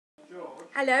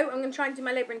Hello, I'm going to try and do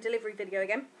my labour and delivery video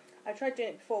again. I've tried doing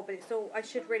it before, but it's all, I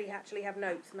should really actually have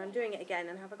notes, and I'm doing it again,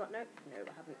 and have I got notes? No,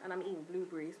 I haven't, and I'm eating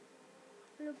blueberries.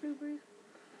 I love blueberries.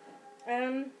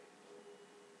 As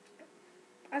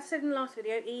I said in the last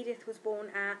video, Edith was born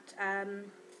at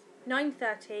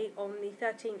 9:30 on the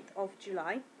 13th of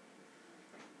July.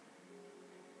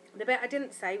 The bit I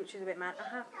didn't say, which is a bit mad,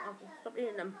 I'll stop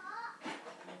eating them.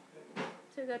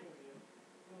 So good.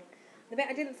 The bit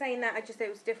I didn't say in that, I just said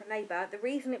it was a different labour. The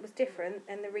reason it was different,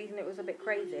 and the reason it was a bit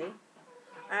crazy,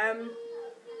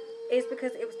 is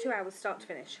because it was 2 hours start to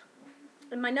finish.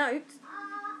 In my notes,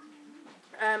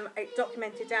 it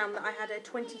documented down that I had a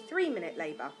 23-minute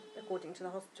labour, according to the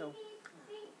hospital.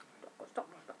 Stop.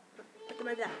 Put them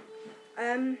over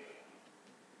there.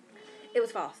 It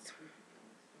was fast.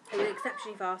 It was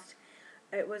exceptionally fast.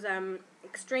 It was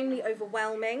extremely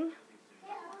overwhelming.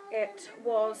 It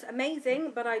was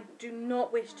amazing, but I do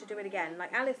not wish to do it again.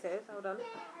 Like Alice's, hold on.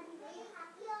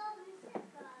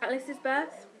 Alice's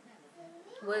birth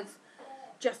was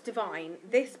just divine.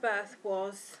 This birth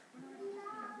was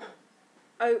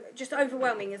just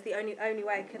overwhelming is the only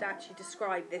way I could actually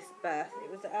describe this birth.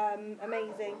 It was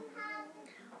amazing.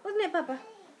 Wasn't it, Bubba?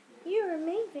 You're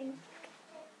amazing.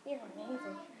 You're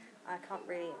amazing. I can't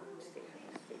really see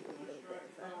a little bit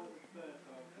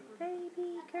of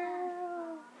baby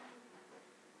girl.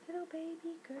 Little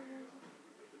baby girl.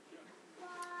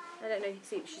 I don't know if you can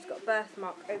see, she's got a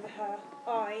birthmark over her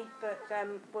eye, but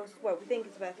well, we think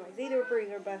it's a birthmark. It's either a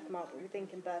bruise or a birthmark, but we're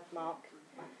thinking birthmark.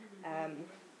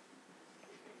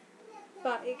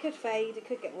 But it could fade, it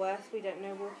could get worse, we don't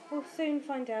know. We'll soon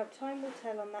find out. Time will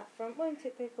tell on that front, won't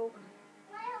it, Pickle?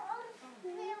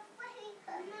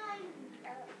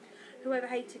 Whoever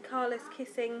hated Carla's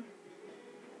kissing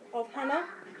of Hannah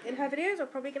in her videos are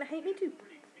probably going to hate me too.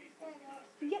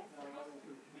 Yep.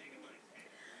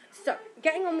 So,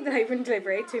 getting on with the labour and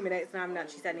delivery, 2 minutes, and I haven't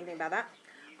actually said anything about that.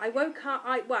 I woke up,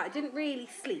 I didn't really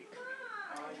sleep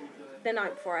the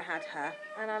night before I had her,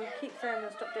 and I keep saying I'm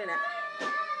going to stop doing it.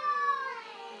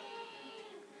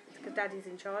 It's because Daddy's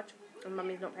in charge, and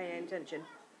Mummy's not paying any attention.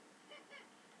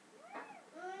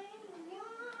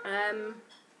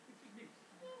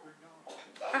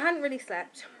 I hadn't really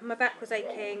slept. My back was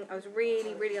aching. I was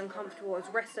really, really uncomfortable. I was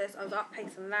restless. I was up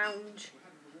pacing the lounge.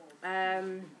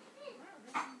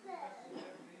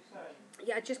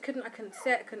 Yeah, I just couldn't. I couldn't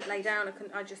sit. I couldn't lay down.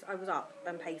 I was up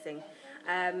and pacing.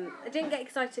 I didn't get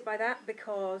excited by that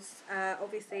because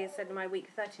obviously, as I said in my week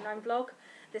 39 vlog,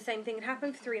 the same thing had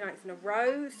happened for 3 nights in a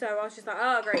row. So I was just like,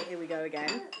 oh great, here we go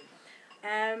again.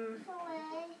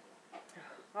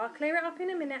 I'll clear it up in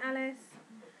a minute, Alice.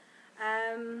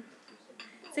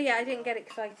 So yeah, I didn't get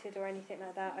excited or anything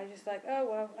like that. I just like, oh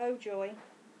well, oh joy,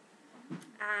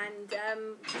 and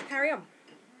just carry on.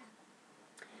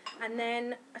 And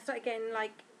then I started getting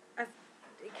like, as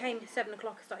it came to 7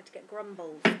 o'clock, I started to get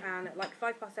grumbles, and at like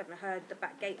 7:05, I heard the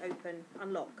back gate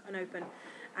unlock and open,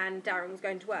 and Darren was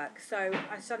going to work. So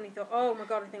I suddenly thought, oh my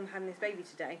god, I think I'm having this baby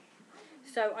today.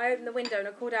 So I opened the window and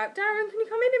I called out, Darren, can you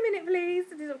come in a minute,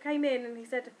 please? And he sort of came in and he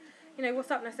said, you know,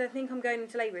 what's up? And I said, I think I'm going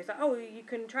into labour. He's like, oh, you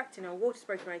contracting or water's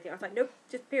broken or anything? I was like, nope,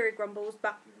 just period grumbles,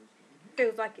 but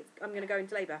feels like I'm going to go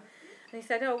into labour. And he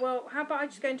said, oh, well, how about I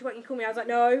just go into work and you call me? I was like,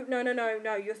 no,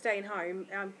 you're staying home.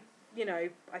 You know,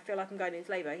 I feel like I'm going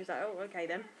into labour. He was like, oh, okay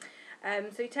then.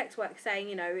 So he texts work saying,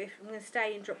 you know, if I'm going to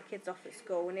stay and drop the kids off at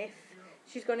school, and if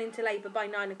she's gone into labour by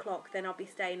 9 o'clock, then I'll be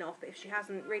staying off. But if she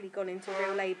hasn't really gone into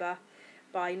real labour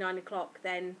by 9 o'clock,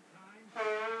 then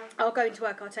I'll go into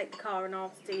work, I'll take the car, and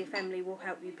I'll see if Emily will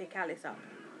help you pick Alice up.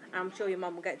 I'm sure your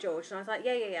mum will get George. And I was like,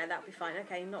 yeah, that'll be fine.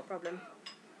 Okay, not a problem.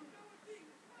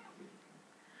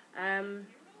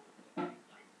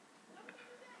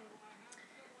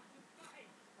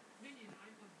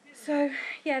 So,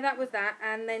 yeah, that was that.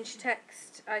 And then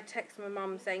I text my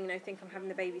mum saying, you know, think I'm having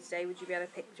the baby today. Would you be able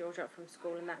to pick George up from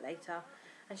school and that later?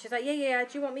 And she's like, yeah,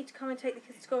 do you want me to come and take the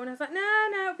kids to school? And I was like, no,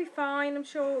 it'll be fine. I'm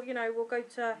sure, you know,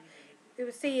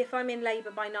 we'll see if I'm in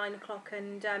labour by 9 o'clock.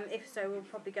 And if so, we'll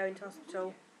probably go into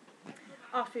hospital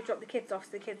after we drop the kids off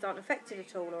so the kids aren't affected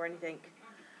at all or anything.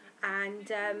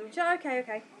 And she's like,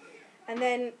 okay. And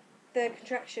then the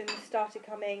contractions started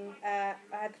coming. I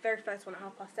had the very first one at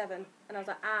 7:30, and I was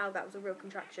like, ow, that was a real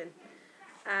contraction.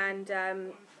 And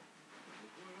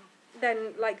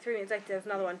then, like, 3 minutes later, there was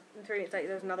another one, and 3 minutes later,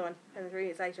 there was another one, and 3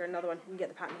 minutes later, another one. You can get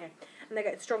the pattern here. And they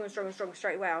get stronger and stronger and stronger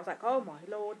straight away. I was like, oh my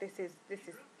lord, this is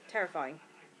terrifying.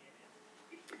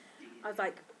 I was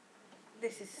like,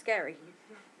 this is scary.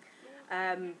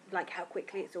 Like how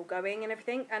quickly it's all going and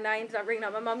everything. And I ended up ringing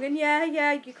up my mum going, yeah,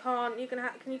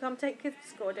 can you come take kids to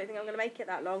school? I don't think I'm going to make it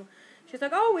that long. She's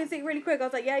like, oh, is it really quick? I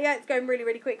was like, yeah, it's going really,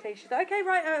 really quickly. She's like, okay,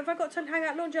 right, have I got time to hang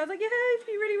out laundry? I was like, yeah, if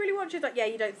you really, really want. She's like, yeah,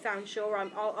 you don't sound sure.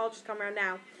 I'll just come around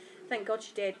now. Thank God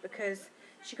she did, because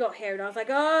she got here and I was like,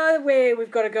 oh,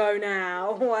 we've got to go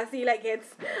now. I see you later,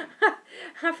 kids.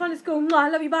 Have fun at school. I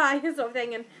love you, bye, sort of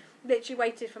thing. And literally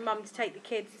waited for Mum to take the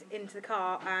kids into the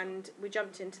car, and we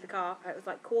jumped into the car. It was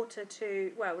like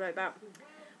about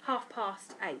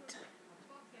 8:30.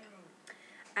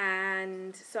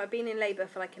 And so I'd been in labour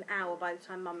for like an hour by the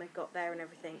time Mum had got there and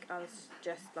everything. I was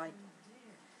just like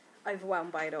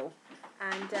overwhelmed by it all.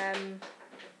 And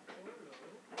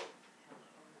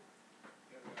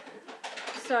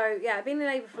so yeah, I'd been in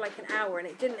labour for like an hour, and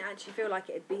it didn't actually feel like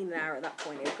it had been an hour at that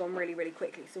point. It had gone really, really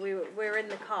quickly. So we were in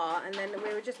the car, and then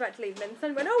we were just about to leave, and then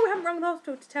somebody went, oh, we haven't rung the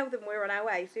hospital to tell them we're on our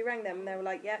way. So we rang them, and they were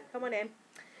like, yeah, come on in.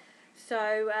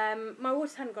 So my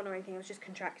waters hadn't gone or anything, I was just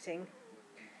contracting.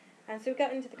 And so we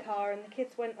got into the car, and the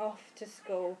kids went off to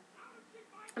school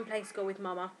and played school with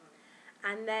Mama.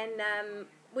 And then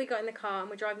we got in the car and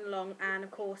we're driving along, and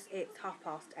of course it's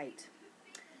 8:30.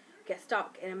 Get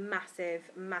stuck in a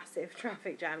massive, massive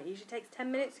traffic jam. It usually takes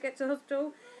 10 minutes to get to the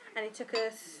hospital, and it took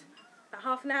us about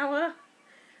half an hour.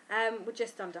 We're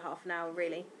just under half an hour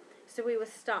really. So we were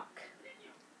stuck.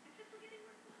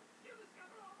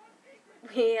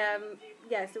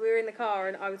 So we were in the car,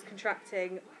 and I was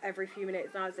contracting every few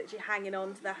minutes, and I was literally hanging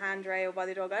on to the handrail by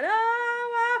the door going,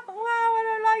 oh, wow, I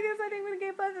don't like this, I think we're going to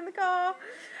give birth in the car.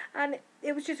 And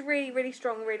it was just really, really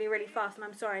strong, really, really fast, and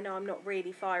I'm sorry, no, I'm not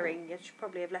really firing. I should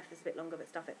probably have left this a bit longer, but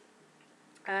stuff it.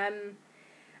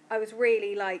 I was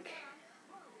really,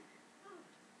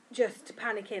 just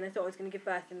panicking. I thought I was going to give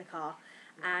birth in the car.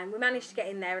 And we managed to get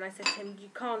in there, and I said to him, you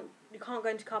can't go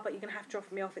into the car park, you're going to have to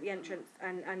drop me off at the entrance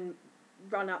and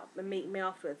run up and meet me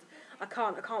afterwards. I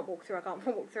can't walk through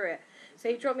it. So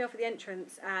he dropped me off at the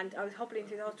entrance, and I was hobbling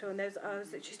through the hospital, and I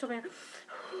was literally stopping,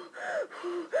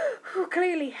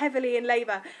 clearly heavily in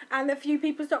labour, and a few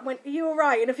people stopped and went, are you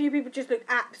alright? And a few people just looked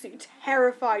absolutely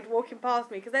terrified walking past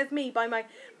me, because there's me by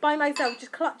myself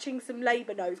just clutching some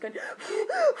labour notes going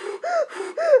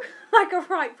like a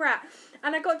right brat.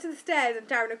 And I got to the stairs, and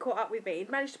Darren had caught up with me. He'd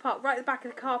managed to park right at the back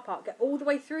of the car park, get all the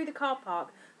way through the car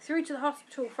park, through to the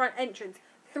hospital front entrance,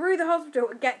 through the hospital,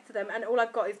 and get to them, and all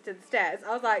I've got is to the stairs.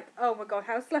 I was like, oh my God,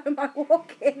 how slow am I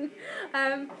walking?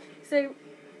 So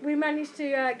we managed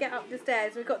to get up the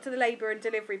stairs. We got to the labour and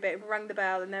delivery bit, and we rang the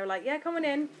bell, and they were like, yeah, come on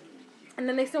in. And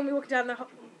then they saw me walking down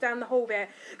the hall bit,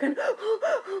 going,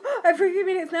 every few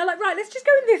minutes, and they're like, right, let's just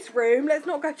go in this room, let's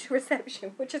not go to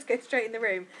reception, we'll just go straight in the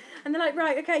room. And they're like,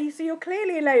 right, okay, so you're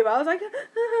clearly in labour. I was like,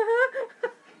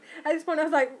 at this point I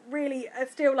was like, really,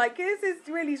 still like, this is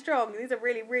really strong, these are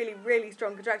really, really, really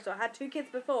strong contractions. I had 2 kids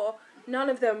before, none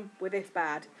of them were this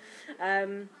bad.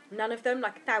 None of them,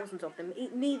 like thousands of them,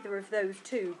 neither of those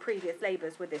 2 previous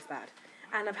labours were this bad.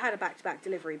 And I've had a back-to-back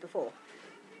delivery before.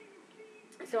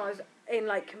 So I was in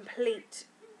complete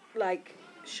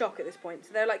shock at this point.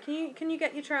 So they're like, can you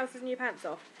get your trousers and your pants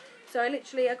off? So I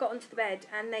got onto the bed,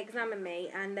 and they examined me,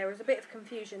 and there was a bit of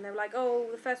confusion. They were like, oh,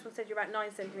 the first one said you're about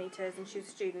 9 centimetres, and she was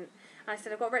a student. And I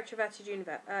said, I've got retroverted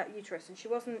uterus, and she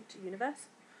wasn't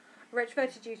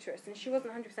retroverted uterus, and she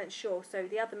wasn't 100% sure. So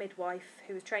the other midwife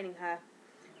who was training her,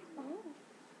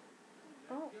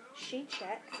 she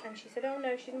checked, and she said, oh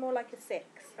no, she's more like a 6.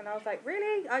 And I was like,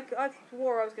 really? I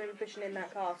swore I was going to be pushing in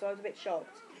that car, so I was a bit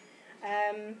shocked.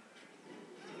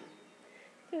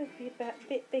 It would be a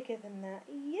bit bigger than that.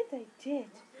 Yes, I did.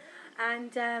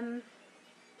 And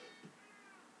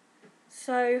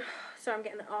so I'm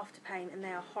getting an after pain, and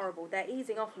they are horrible. They're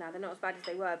easing off now. They're not as bad as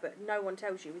they were, but no one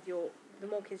tells you the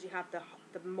more kids you have, the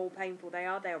more painful they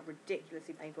are. They are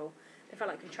ridiculously painful. They felt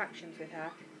like contractions with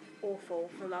her. Awful.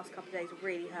 For the last couple of days,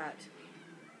 really hurt.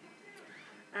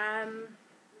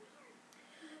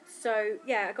 So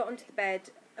yeah, I got onto the bed.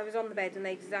 I was on the bed, and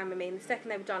they examined me, and the second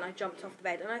they were done, I jumped off the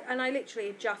bed, and I literally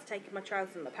had just taken my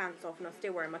trousers and my pants off, and I was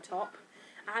still wearing my top.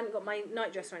 I hadn't got my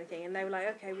nightdress or anything, and they were like,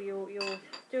 okay, well, you're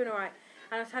doing all right.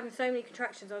 And I was having so many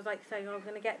contractions, I was like saying, I'm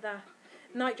going to get the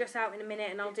nightdress out in a minute,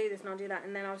 and I'll do this and I'll do that,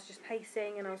 and then I was just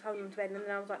pacing, and I was holding on to bed, and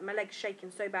then I was like, my legs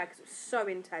shaking so bad, because it was so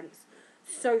intense,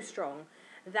 so strong,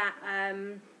 that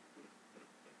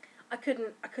I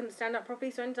couldn't stand up properly,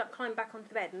 so I ended up climbing back onto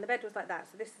the bed, and the bed was like that,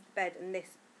 so this is the bed, and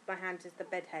this, my hand is the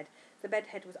bed head. The bed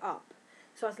head was up,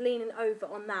 so I was leaning over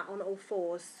on that on all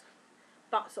fours,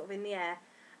 butt sort of in the air,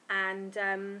 and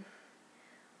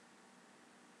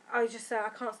I was just I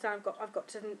can't stand. I've got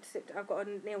to sit. I've got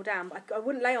to kneel down. But I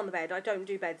wouldn't lay on the bed. I don't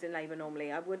do beds in labour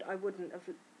normally. I wouldn't have.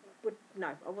 No,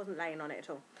 I wasn't laying on it at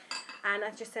all. And I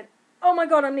just said, oh my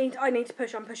God, I need to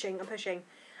push. I'm pushing.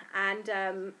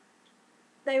 And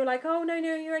they were like, oh, no,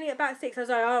 you're only at about 6. I was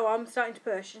like, oh, I'm starting to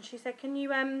push. And she said, can you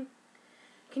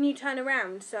turn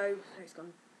around? So, it's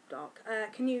gone dark.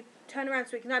 Can you turn around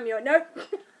so we can have you? No.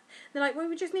 They're like, well,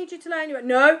 we just need you to learn. You went,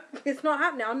 no, it's not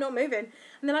happening. I'm not moving.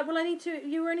 And they're like, well,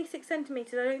 you were only 6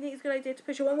 centimetres. I don't think it's a good idea to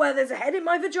push you. I went, well, there's a head in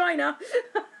my vagina.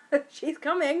 She's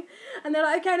coming. And they're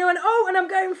like, okay. And I went, oh, and I'm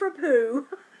going for a poo.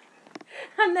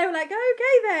 And they were like,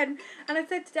 okay then. And I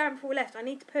said to Darren before we left, I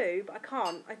need to poo, but I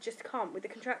can't. I just can't. With the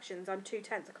contractions, I'm too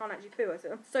tense. I can't actually poo. I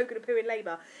said, I'm so good at poo in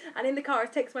labour. And in the car, I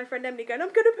text my friend Emily going,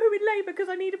 I'm going to poo in labour because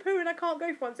I need a poo and I can't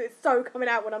go for one. So it's so coming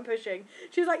out when I'm pushing.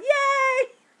 She was like, yay!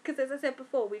 Because as I said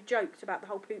before, we've joked about the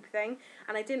whole poop thing.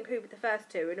 And I didn't poo with the first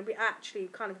 2. And we actually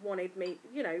kind of wanted me,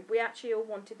 we actually all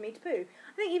wanted me to poo.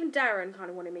 I think even Darren kind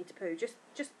of wanted me to poo. Just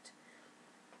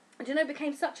I don't know, it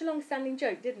became such a long-standing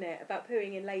joke, didn't it, about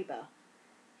pooing in labour.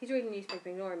 He's reading the newspaper,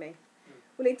 ignoring me.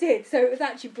 Well, it did, so it was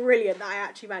actually brilliant that I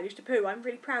actually managed to poo. I'm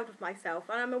really proud of myself,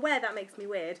 and I'm aware that makes me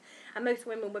weird, and most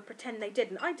women would pretend they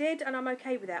didn't. I did, and I'm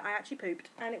okay with it. I actually pooped,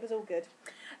 and it was all good.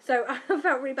 So I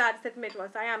felt really bad. I said to the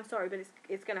midwife, I am sorry, but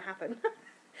it's going to happen.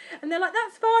 And they're like,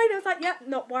 that's fine. I was like, yep,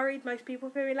 not worried. Most people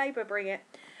poo in labour, bring it.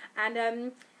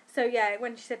 And so yeah,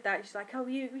 when she said that, she's like, oh,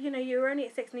 you were only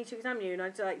at 6 and need to examine you. And I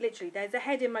was like, literally, there's a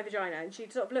head in my vagina. And she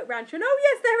sort of looked around, she went, oh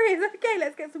yes, there is. Okay,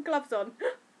 let's get some gloves on.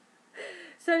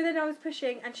 So then I was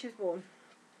pushing and she was born.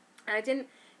 And I didn't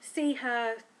see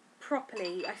her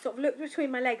properly. I sort of looked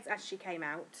between my legs as she came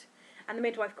out. And the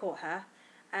midwife caught her.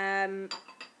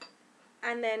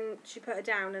 And then she put her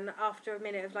down. And after a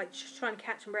minute of like just trying to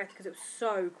catch my breath, because it was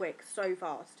so quick, so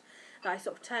fast, that I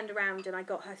sort of turned around and I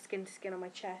got her skin to skin on my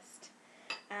chest.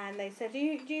 And they said, do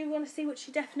you want to see what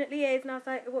she definitely is? And I was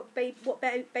like, what babe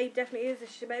definitely is?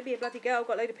 She better be a bloody girl.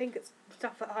 Got a load of pink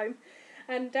stuff at home.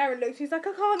 And Darren looked, he's like,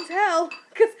 I can't tell.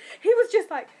 Because he was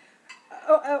just like,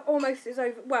 almost as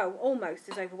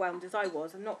overwhelmed as I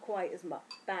was. And not quite as much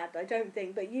bad, I don't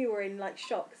think. But you were in like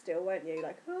shock still, weren't you?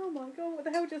 Like, oh my God, what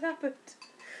the hell just happened?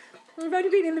 I've only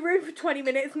been in the room for 20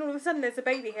 minutes and all of a sudden there's a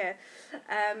baby here.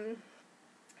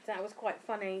 That was quite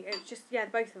funny. It was just, yeah,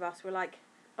 both of us were like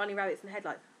bunny rabbits in the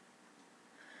headlights.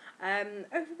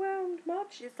 Overwhelmed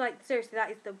much? It's like, seriously,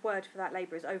 that is the word for that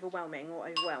labour, is overwhelming or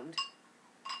overwhelmed.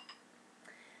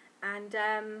 And,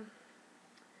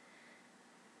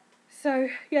 so,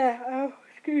 yeah, oh,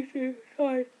 excuse me,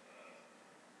 sorry.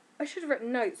 I should have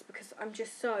written notes because I'm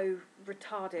just so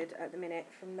retarded at the minute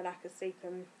from the lack of sleep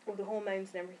and all the hormones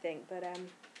and everything, but,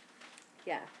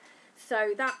 yeah.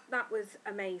 So that was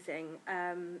amazing,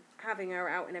 having her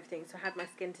out and everything. So I had my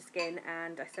skin to skin,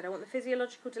 and I said I want the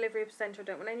physiological delivery placenta. I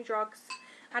don't want any drugs.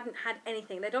 Hadn't had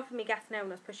anything. They'd offered me gas now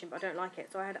when I was pushing, but I don't like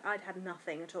it. So I'd had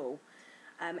nothing at all,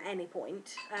 any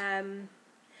point.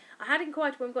 I had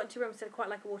inquired when we got into the room. I said I quite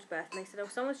like a water birth, and they said, oh,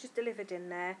 someone's just delivered in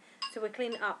there, so we'll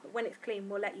clean it up. When it's clean,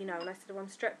 we'll let you know. And I said, oh, I'm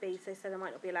strep B, so they said I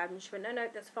might not be allowed. And she went, no,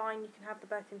 that's fine. You can have the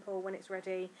birthing pool when it's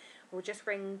ready. We'll just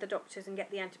ring the doctors and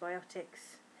get the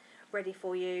antibiotics ready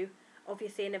for you.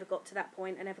 Obviously I never got to that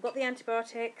point. I never got the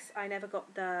antibiotics, I never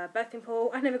got the birthing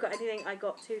pool, I never got anything. I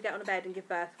got to get on a bed and give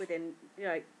birth within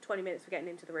 20 minutes of getting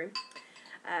into the room.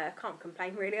 Can't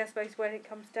complain really, I suppose, when it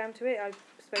comes down to it. I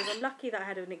suppose I'm lucky that I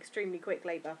had an extremely quick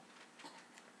labour,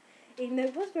 even though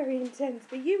it was very intense.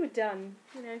 But you were done,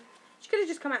 she could have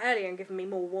just come out earlier and given me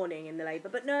more warning in the labour,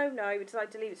 but no, we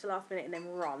decided to leave it to the last minute and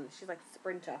then run. She's like a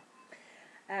sprinter.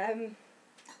 I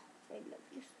love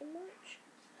you so much.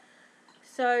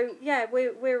 So, yeah,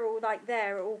 we're all like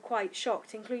there, all quite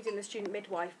shocked, including the student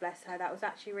midwife, bless her. That was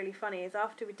actually really funny, is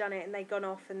after we'd done it and they'd gone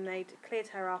off and they'd cleared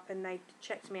her up and they'd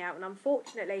checked me out, and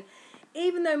unfortunately,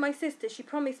 even though my sister, she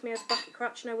promised me I was bucket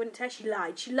crutch and I wouldn't tell, she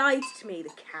lied to me, the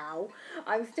cow.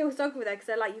 I'm still stuck with her because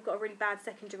they're like, you've got a really bad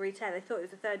 2nd degree tear. They thought it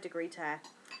was a 3rd degree tear,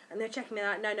 and they're checking me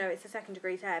like, no, it's a 2nd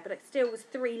degree tear, but it still was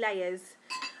 3 layers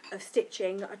of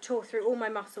stitching. I tore through all my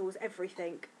muscles,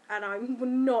 everything, and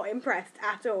I'm not impressed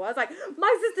at all. I was like,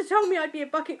 my sister told me I'd be a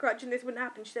bucket crutch and this wouldn't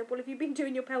happen. She said, well, have you been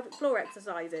doing your pelvic floor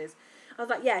exercises? I was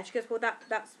like, yeah. She goes, well,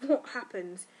 that's what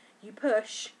happens. You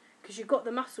push because you've got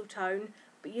the muscle tone,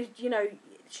 but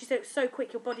she said it was so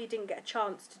quick your body didn't get a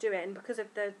chance to do it, and because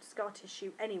of the scar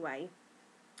tissue anyway,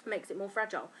 it makes it more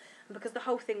fragile, and because the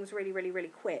whole thing was really, really, really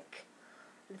quick,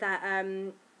 that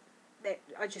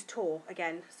I just tore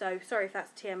again. So sorry if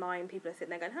that's TMI and people are sitting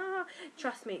there going,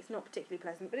 trust me, it's not particularly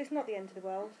pleasant, but it's not the end of the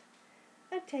world.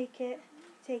 I'd take it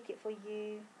for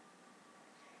you,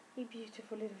 you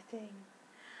beautiful little thing.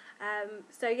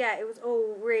 So yeah, it was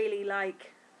all really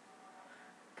like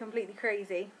completely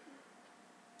crazy.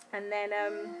 And then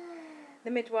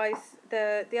the midwives,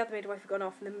 the other midwife had gone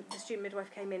off, and the student midwife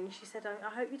came in and she said,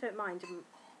 I hope you don't mind. And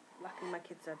luckily my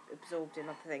kids are absorbed in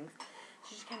other things.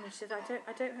 She just came and she said, I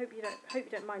hope you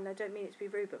don't mind. I don't mean it to be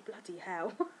rude, but bloody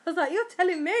hell. I was like, you're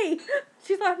telling me.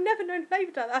 She's like, I've never known a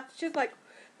baby like that. She's like,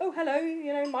 oh, hello,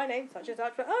 you know, my name's such and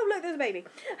such. But, oh, look, there's a baby.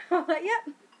 I was like,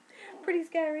 yep, pretty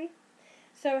scary.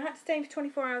 So I had to stay in for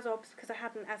 24 hours obs because I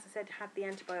hadn't, as I said, had the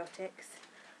antibiotics.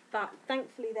 But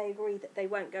thankfully they agreed that they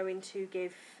weren't going to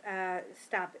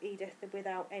stab Edith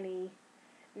without any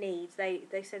needs.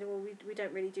 They said, well, we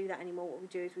don't really do that anymore. What we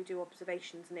do is we do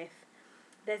observations, and if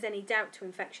there's any doubt to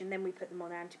infection, then we put them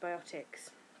on antibiotics.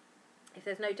 If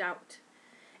there's no doubt,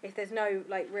 if there's no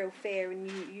like real fear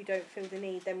and you don't feel the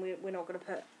need, then we're not going to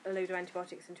put a load of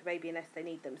antibiotics into a baby unless they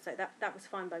need them. So that was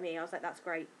fine by me. I was like, that's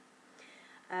great.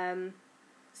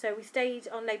 So we stayed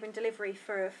on labour and delivery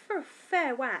for a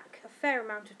fair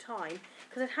amount of time,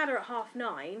 because I'd had her at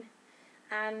 9:30.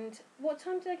 And what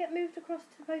time did I get moved across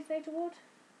to the postnatal ward?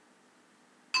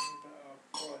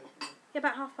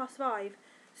 About 5:30.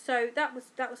 So that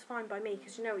was fine by me,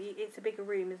 because you know it's a bigger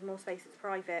room, there's more space, it's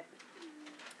private,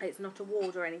 it's not a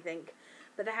ward or anything.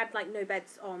 But they had like no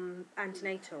beds on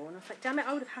antenatal, and I was like, damn it,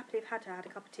 I would have happily had a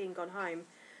cup of tea and gone home.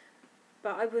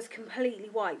 But I was completely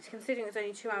wiped, considering it was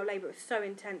only 2-hour labour. It was so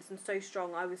intense and so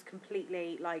strong. I was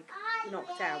completely like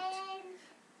knocked out.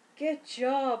 Good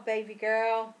job, baby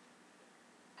girl.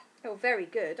 Oh, very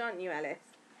good, aren't you,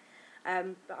 Alice?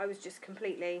 But I was just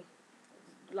completely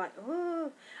like,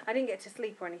 oh, I didn't get to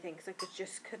sleep or anything because I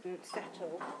just couldn't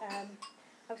settle. I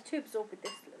was too absorbed with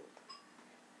this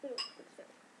little.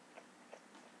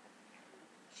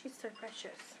 She's so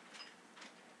precious.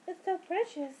 It's so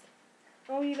precious.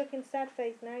 Oh, you're looking sad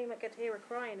faced now. You might get to hear her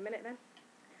cry in a minute then.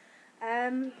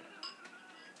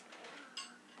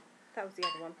 That was the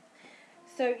other one.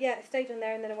 So yeah, I stayed on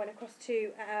there, and then I went across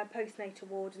to postnatal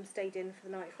ward and stayed in for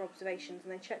the night for observations,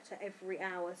 and they checked her every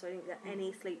hour, so I didn't get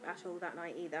any sleep at all that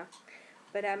night either.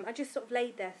 But I just sort of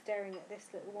laid there staring at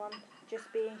this little one,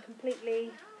 just being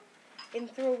completely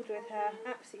enthralled with her.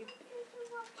 Absolutely,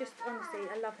 just honestly,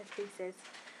 I love her to pieces.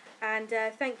 And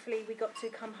thankfully we got to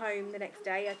come home the next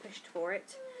day. I pushed for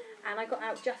it, and I got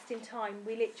out just in time.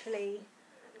 We literally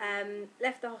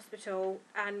left the hospital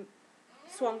and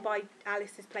swung by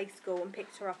Alice's play school and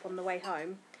picked her up on the way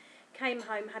home. Came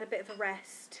home, had a bit of a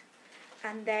rest,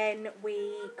 and then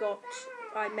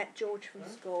I met George from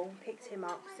school, picked him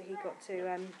up, so he got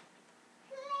to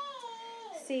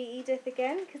see Edith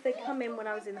again, because they'd come in when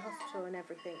I was in the hospital and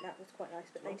everything. That was quite nice,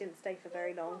 but they didn't stay for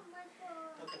very long.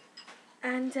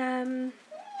 And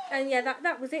yeah,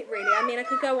 that was it really. I mean, I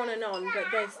could go on and on, but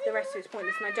the rest of it's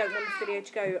pointless, and I don't want this video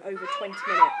to go over 20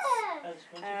 minutes.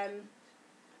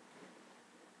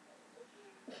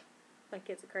 My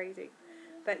kids are crazy.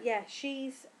 But yeah,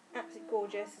 she's absolutely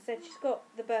gorgeous. I said she's got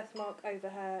the birthmark over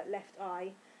her left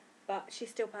eye, but she's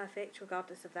still perfect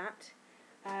regardless of that.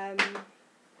 I'm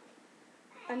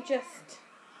I'm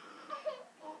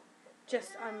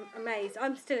amazed.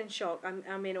 I'm still in shock.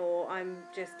 I'm in awe. I'm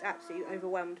just absolutely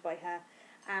overwhelmed by her.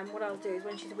 And what I'll do is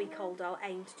when she's a week old, I'll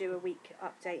aim to do a week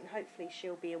update, and hopefully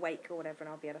she'll be awake or whatever, and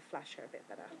I'll be able to flash her a bit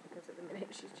better, because at the minute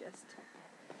she's just...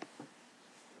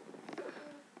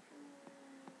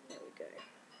 There we go.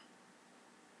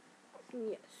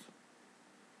 Yes.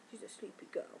 She's a sleepy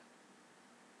girl.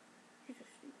 She's a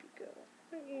sleepy girl.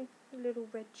 Aren't you? A little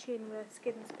red chin with her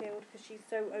skin's peeled because she's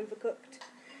so overcooked.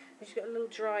 And she's got a little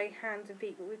dry hands and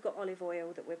feet, but we've got olive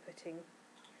oil that we're putting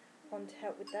on to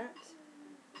help with that.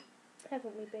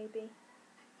 Haven't we, baby?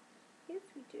 Yes,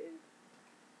 we do.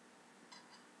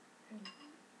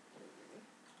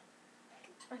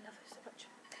 I love her so much.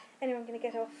 Anyway, I'm going to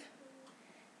get off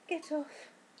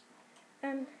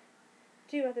and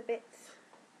do other bits,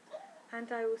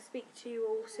 and I will speak to you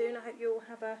all soon. I hope you all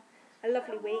have a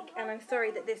lovely week, and I'm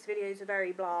sorry that this video is a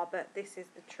very blah, but this is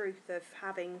the truth of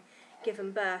having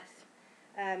given birth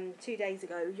 2 days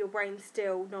ago. Your brain's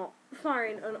still not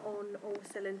firing on all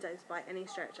cylinders by any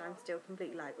stretch. I'm still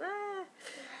completely like, ah.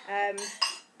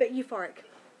 But euphoric.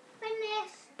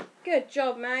 Finish. Good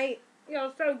job, mate.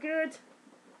 You're so good.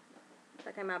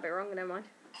 That came out a bit wrong, but never mind.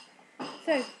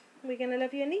 So, we're going to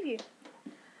love you and leave you.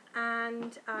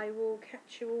 And I will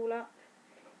catch you all up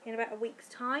in about a week's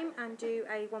time and do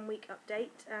a 1 week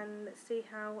update and see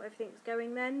how everything's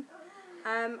going then.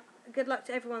 Good luck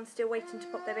to everyone still waiting to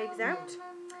pop their babies out.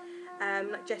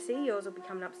 Like Jessie, yours will be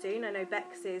coming up soon. I know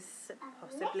Bex is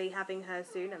possibly having hers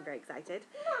soon. I'm very excited.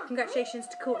 Congratulations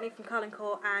to Courtney from Carlin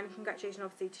Court, and congratulations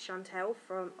obviously to Chantel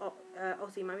from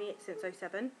Aussie Mummy since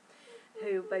 07,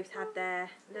 who both had their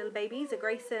little babies, a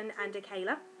Grayson and a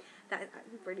Kayla. That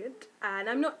is brilliant, and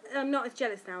I'm not as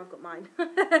jealous now. I've got mine.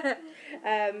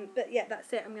 But yeah,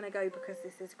 that's it. I'm gonna go because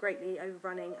this is greatly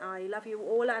overrunning. I love you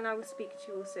all, and I will speak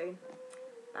to you all soon.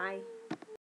 Bye.